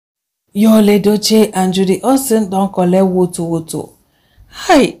Your Edochie and Judy Austin don't collect woto.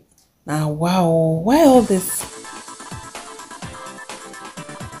 Hi. Now wow, why all this?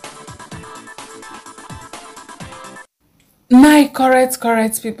 My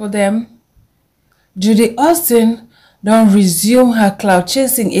correct people them. Judy Austin don't resume her cloud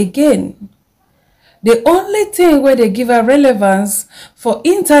chasing again. The only thing where they give her relevance for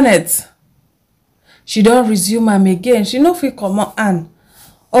internet, she don't resume am again. She no fit comot hand.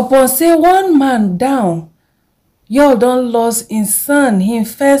 Upon say one man down, y'all don't lose him son, him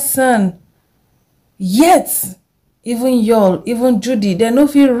first son. Yet, even y'all, even Judy, they no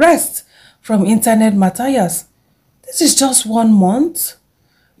fit rest from internet matters. This is just 1 month.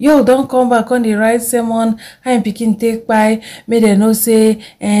 Y'all don't come back on the right sermon. How him pikin take by. May they know say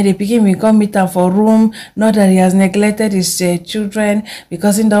the pikin will come meet am for room. Not that he has neglected his children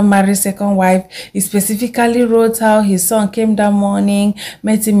because he don't marry second wife. He specifically wrote how his son came that morning,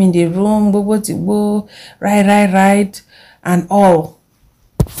 met him in the room, bobo, right, and all.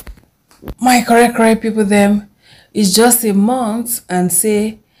 My correct people them. It's just a month and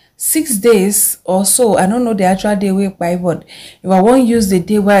say 6 days or so. I don't know the actual day we by, but if I won't use the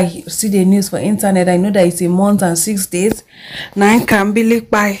day where I see the news for internet, I know that it's a month and 6 days. Now I can be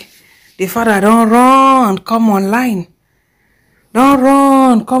like by the father don't run, come online. Don't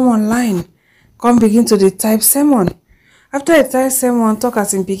run, come online. Come begin to the type sermon. After the type sermon, talk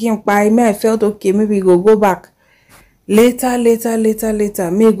as in picking by me, I felt okay, maybe go back. Later,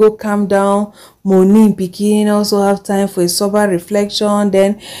 may go calm down, money picking, also have time for a sober reflection,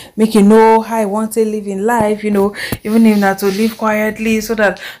 then make you know how I want to live in life, even if not to live quietly so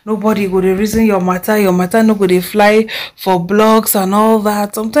that nobody go to reason your matter no go to fly for blogs and all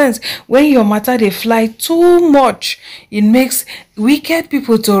that. Sometimes when your matter they fly too much, it makes wicked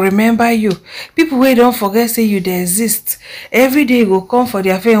people to remember you. People wey don't forget say you dey exist. Every day go come for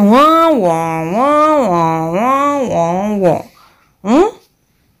their face.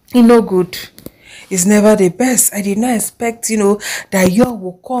 It's no good. It's never the best. I did not expect, that you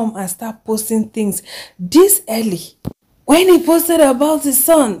will come and start posting things this early. When he posted about his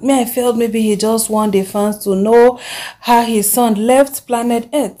son, I felt maybe he just want the fans to know how his son left planet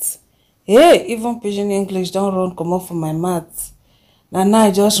Earth. Hey, even Pidgin English don't run come up from my mouth. Now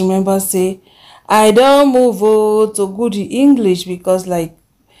I just remember say, I don't move to good English because like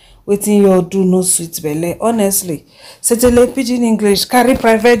wetin you do no sweet belle. Honestly, certainly Pidgin English carry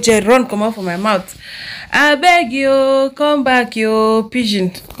private jet run come out from my mouth. I beg you, come back, you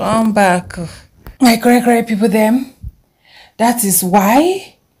Pidgin, come back. My correct people them. That is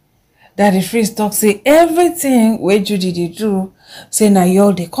why that the phrase talk say everything where Judy they do say na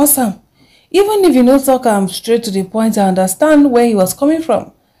y'all they cause am. Even if you no talk am straight to the point, I understand where he was coming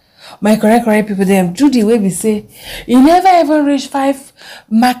from. My correct people them, Judy wey be say he never even reach 5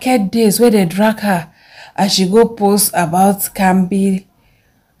 market days where they drag her and she go post about Camby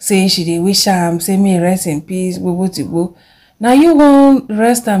saying she dey wish am, say me rest in peace, go. Now you won't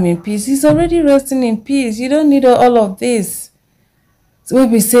rest am in peace. He's already resting in peace. You don't need all of this. So wey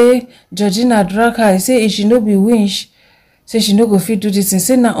be say Georgina drag her, say if she no be winch, say she no go fit do this and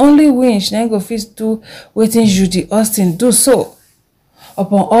say na only winch na go fit do wetin Judy Austin do. So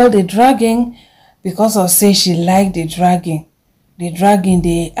upon all the dragging, because of say she like the dragging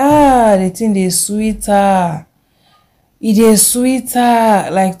the thing dey sweeter. It is sweeter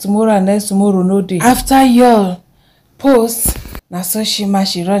like tomorrow and next tomorrow no day. After y'all post, na so she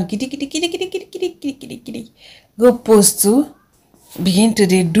run giddy go post too, begin to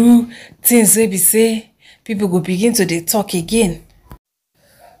dey do things wey be say people go begin to dey talk again.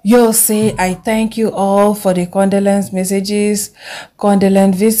 You'll say, I thank you all for the condolence messages,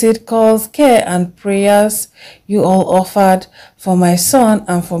 condolence visit calls, care and prayers you all offered for my son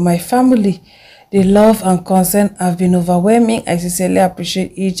and for my family. The love and concern have been overwhelming. I sincerely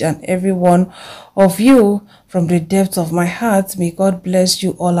appreciate each and every one of you from the depth of my heart. May God bless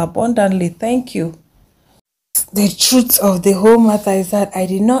you all abundantly. Thank you. The truth of the whole matter is that I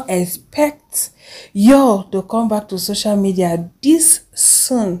did not expect y'all to come back to social media this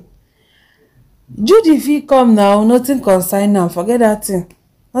soon. Judy, if you come now, nothing consign now. Forget that thing.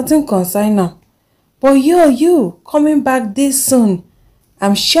 Nothing consign now. But you coming back this soon.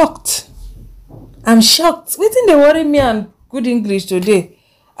 I'm shocked. Wetin dey worry me and good English today?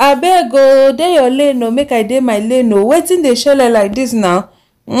 I beg go dey your lane no, make I dey my lane no. Wetin dey shele like this now?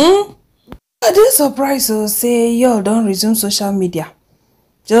 I dey surprised to say y'all don't resume social media.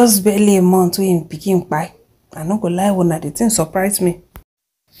 Just barely a month wey him pikin kpai. I no go lie, one of the things surprised me.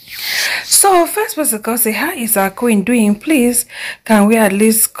 So first person can say, how is our queen doing? Please, can we at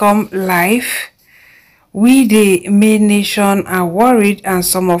least come live We, the main nation, are worried, and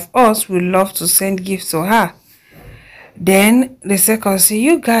some of us will love to send gifts to her. Then the second say,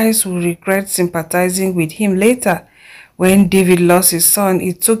 you guys will regret sympathizing with him later. When David lost his son,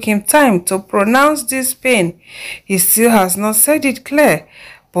 it took him time to pronounce this pain. He still has not said it clear,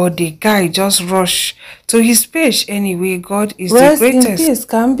 but the guy just rushed to his page anyway. God is the greatest. Rest in peace,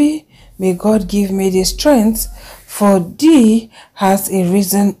 Kambi. May God give me the strength, for thee has a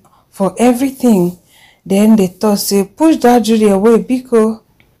reason for everything. Then the thought say, push that Judy away, Biko.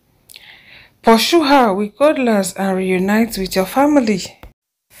 Pursue her with godless and reunite with your family.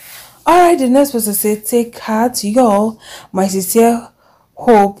 Alright, the next person say, take heart, y'all. My sincere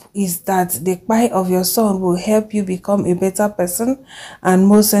hope is that the cry of your son will help you become a better person and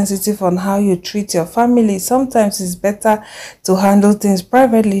more sensitive on how you treat your family. Sometimes it's better to handle things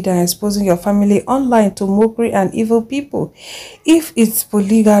privately than exposing your family online to mockery and evil people. If it's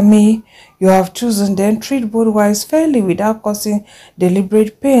polygamy you have chosen, then treat both wives fairly without causing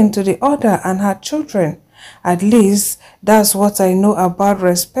deliberate pain to the other and her children. At least that's what I know about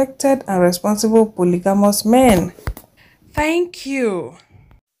respected and responsible polygamous men. Thank you.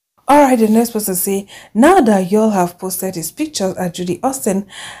 Alright, the next person say, now that y'all have posted his pictures, at Judy Austin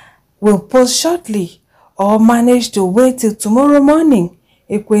will post shortly or manage to wait till tomorrow morning.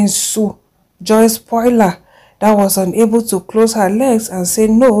 Ekwensu, Joy spoiler, that was unable to close her legs and say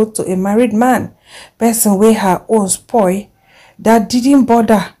no to a married man. Person where her own spoil, that didn't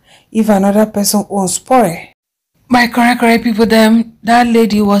bother if another person own spoil. My correct people, them, that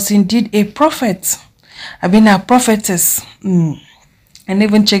lady was indeed a prophet. I mean a prophetess. I didn't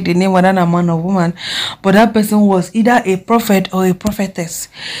even check the name whether a man or woman, but that person was either a prophet or a prophetess.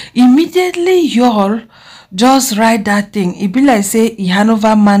 Immediately y'all just write that thing. It be like say he hand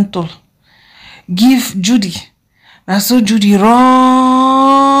over mantle. Give Judy. Now so Judy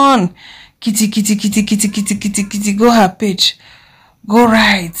run. Kitty, go her page. Go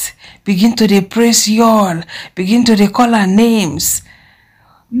right. Begin to dey praise y'all. Begin to dey call her names.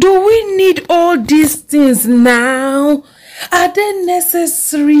 Do we need all these things now? Are they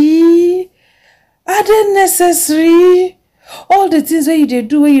necessary? Are they necessary? All the things that you dey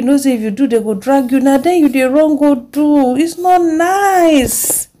do, where you know say if you do, they go drag you. Now then you dey wrong go do. It's not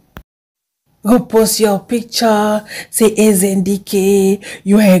nice. Go post your picture, say Edochie,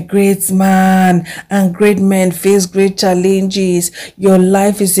 you are a great man and great men face great challenges. Your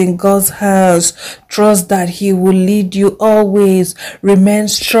life is in God's house. Trust that he will lead you always. Remain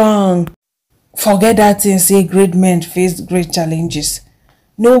strong. Forget that thing, say great men face great challenges.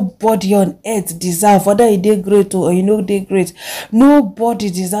 Nobody on earth deserve, whether you dey great or you know dey great, nobody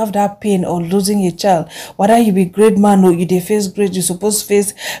deserve that pain or losing a child. Whether you be great man or you dey face great, you supposed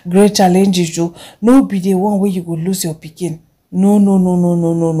face great challenges. No be the one where you go lose your pikin. No.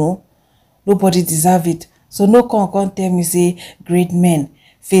 Nobody deserve it. So no come tell me say great men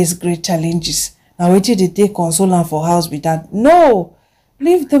face great challenges. Now wait till they take console am for house with that. No,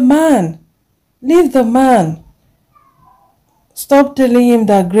 leave the man. Leave the man. Stop telling him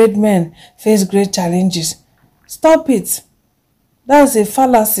that great men face great challenges. Stop it. That's a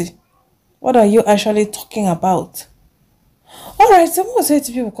fallacy. What are you actually talking about? Alright, someone say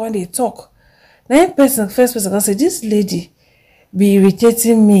to people when they talk. First person can say, this lady be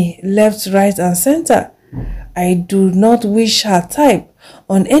irritating me left, right, and center. I do not wish her type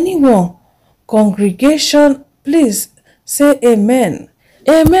on anyone. Congregation, please say amen.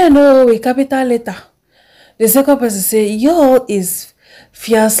 Amen, oh, a capital letter. The second person say, y'all is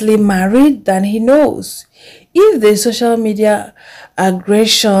fiercely married than he knows. If the social media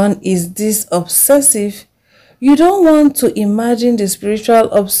aggression is this obsessive, you don't want to imagine the spiritual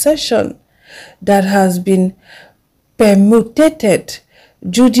obsession that has been permutated.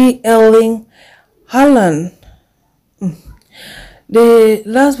 Judy Erling Haaland. The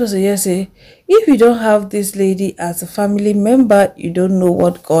last person here say, if you don't have this lady as a family member, you don't know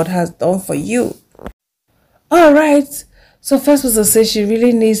what God has done for you. Alright, so first person says she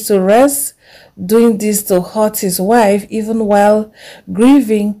really needs to rest. Doing this to hurt his wife even while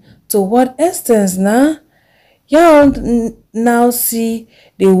grieving. To what extent now? Y'all now see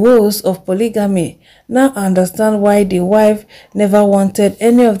the woes of polygamy. Now understand why the wife never wanted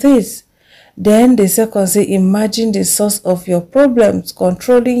any of this. Then the second say, imagine the source of your problems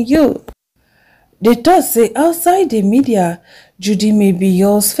controlling you. The third say, outside the media, Judy may be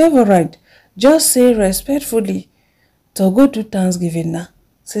yours favorite. Just say respectfully, to go to Thanksgiving now,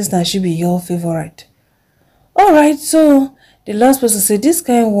 since now she be your favorite. Alright, so the last person say, this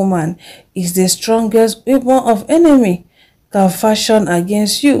kind of woman is the strongest weapon of enemy can fashion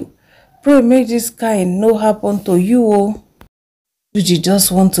against you. Pray make this kind no happen to you. Judy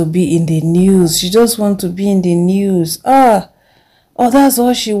just want to be in the news. She just want to be in the news. Oh, that's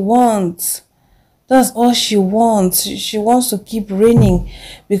all she wants. That's all she wants. She wants to keep reigning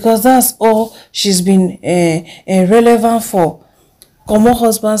because that's all she's been relevant for. Come on,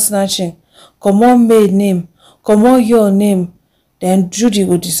 husband snatching. Come on, maid name. Come on, your name. Then Judy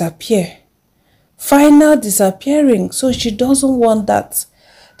will disappear. Final disappearing. So she doesn't want that.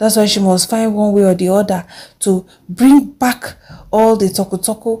 That's why she must find one way or the other to bring back all the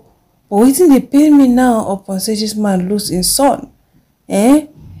toko. But waiting they pay me now upon say this man lose his son. Eh?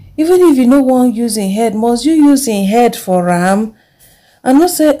 Even if you no one using head, must you use in head for ram? I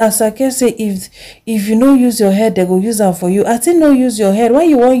not say as I can say if you no use your head, they go use them for you. I think no use your head. Why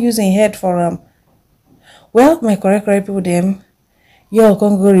you want using head for ram? Well, my correct people them. Y'all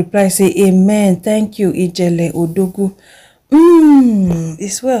can go reply say amen. Thank you, Ijele Odogu.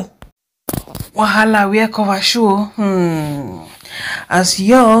 It's well. Wahala we cover show. As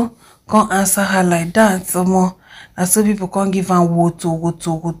y'all can't answer her like that, so more. And so people can't give her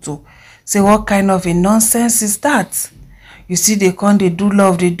woto. Say what kind of a nonsense is that? You see, they can't they do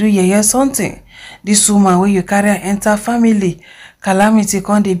love, they do something. This woman where you carry and enter family, calamity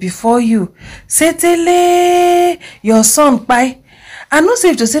can't they before you. Settle your son by. I know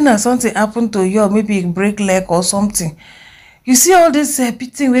say if to say that something happened to you, maybe break leg or something. You see all this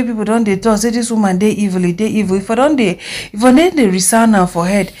beating where people don't they talk, say this woman they evil. If I don't they resound now for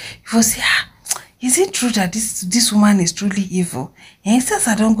head, if I say is it true that this woman is truly evil? Since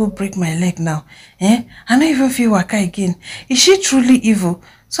I don't go break my leg now, I don't even feel waka again. Is she truly evil?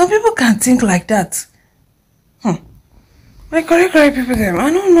 Some people can think like that. My correct people them,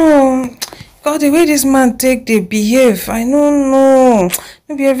 I don't know. God, the way this man take they behave, I don't know.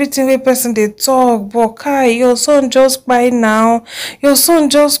 Maybe everything way person they talk, but Kai, your son just buy now. Your son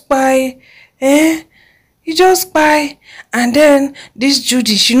just buy, You just buy. And then this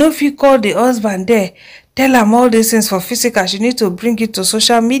Judy, she no fit call the husband there. Tell him all these things for physical. She need to bring it to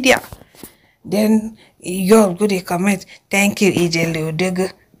social media. Then y'all go they comment. Thank you, Ijele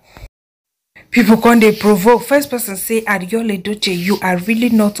Odogu. People come they provoke. First person say, Adiole Edochie, you are really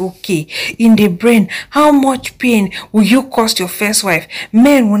not okay. In the brain, how much pain will you cause your first wife?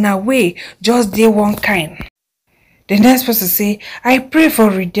 Men when away, just they one kind. The next person say, I pray for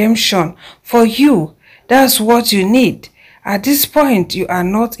redemption for you. That's what you need. At this point, you are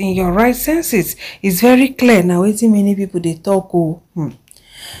not in your right senses. It's very clear. Now, waiting many people they talk.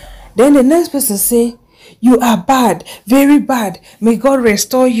 Then the next person say, you are bad, very bad. May God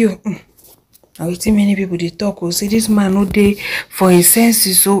restore you. Now, waiting many people they talk. Say this man no day for his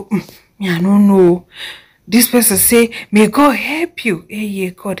senses. So, I don't know. This person say, may God help you. Hey, yeah,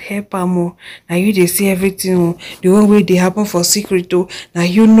 God help him. Now you they say everything. The one way they happen for secret. Now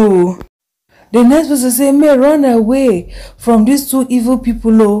you know. The next person say, may run away from these two evil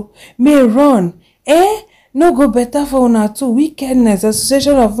people. May run. No go better for una too. Wickedness,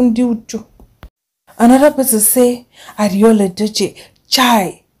 association of Undi. Another person say, Adiole Edochie,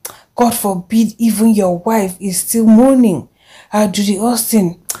 chai. God forbid even your wife is still mourning. Judy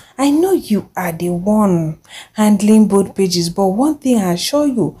Austin, I know you are the one handling both pages, but one thing I assure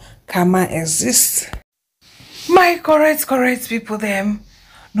you, karma exists. My correct people them,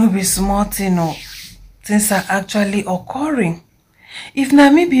 no be small thing, no. Things are actually occurring. If na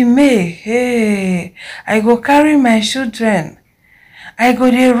me be May, hey, I go carry my children. I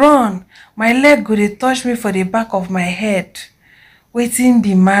go dey run. My leg go dey touch me for the back of my head. Waiting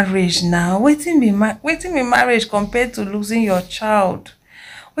be marriage now. Waiting be marriage compared to losing your child.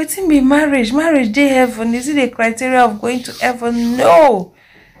 Waiting be marriage. Marriage dey heaven. Is it a criteria of going to heaven? No.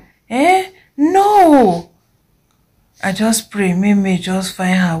 No. I just pray May just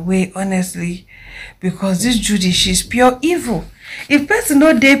find her way, honestly. Because this Judy, she's pure evil. If person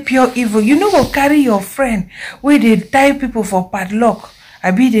no dey pure evil, you know go carry your friend where they tie people for padlock.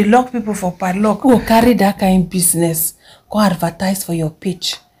 I be they lock people for padlock. Go carry that kind of business. Go advertise for your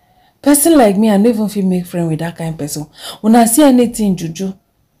page. Person like me, I don't even feel make friend with that kind of person. When I see anything juju,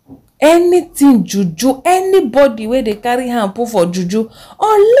 anybody where they carry her and put for juju,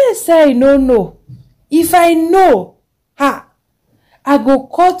 unless I don't know. If I know, I go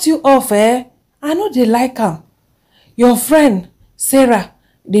cut you off, I know they like him. Your friend, Sarah,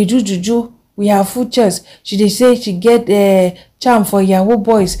 they do juju. We have food chairs. She they say she get charm for Yahoo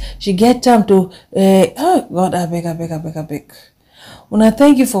boys. She get charm to oh God, I beg. Una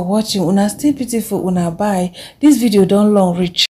thank you for watching. Una stay beautiful. Una bye. This video don't long reach.